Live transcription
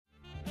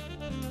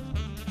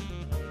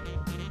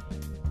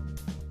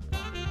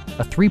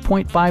A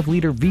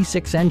 3.5-liter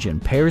V6 engine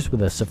pairs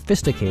with a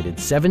sophisticated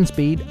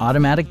 7-speed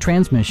automatic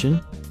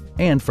transmission,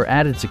 and for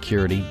added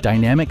security,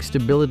 dynamic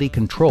stability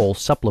control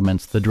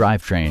supplements the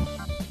drivetrain.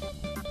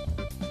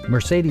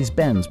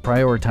 Mercedes-Benz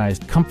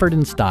prioritized comfort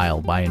and style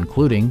by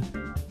including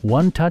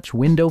one-touch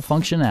window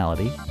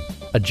functionality,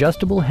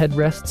 adjustable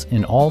headrests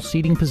in all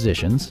seating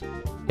positions,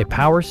 a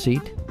power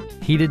seat,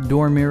 heated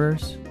door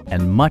mirrors,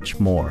 and much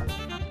more.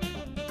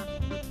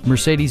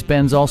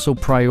 Mercedes-Benz also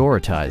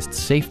prioritized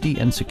safety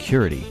and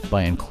security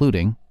by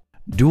including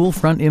dual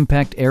front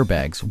impact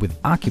airbags with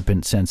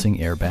occupant sensing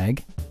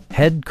airbag,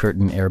 head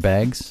curtain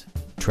airbags,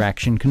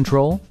 traction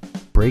control,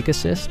 brake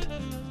assist,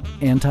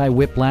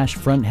 anti-whiplash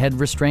front head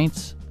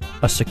restraints,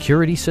 a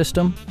security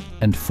system,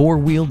 and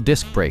 4-wheel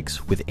disc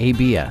brakes with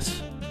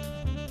ABS.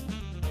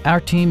 Our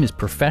team is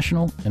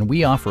professional and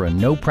we offer a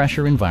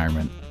no-pressure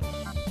environment.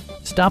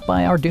 Stop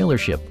by our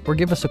dealership or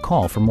give us a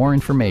call for more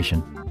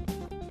information.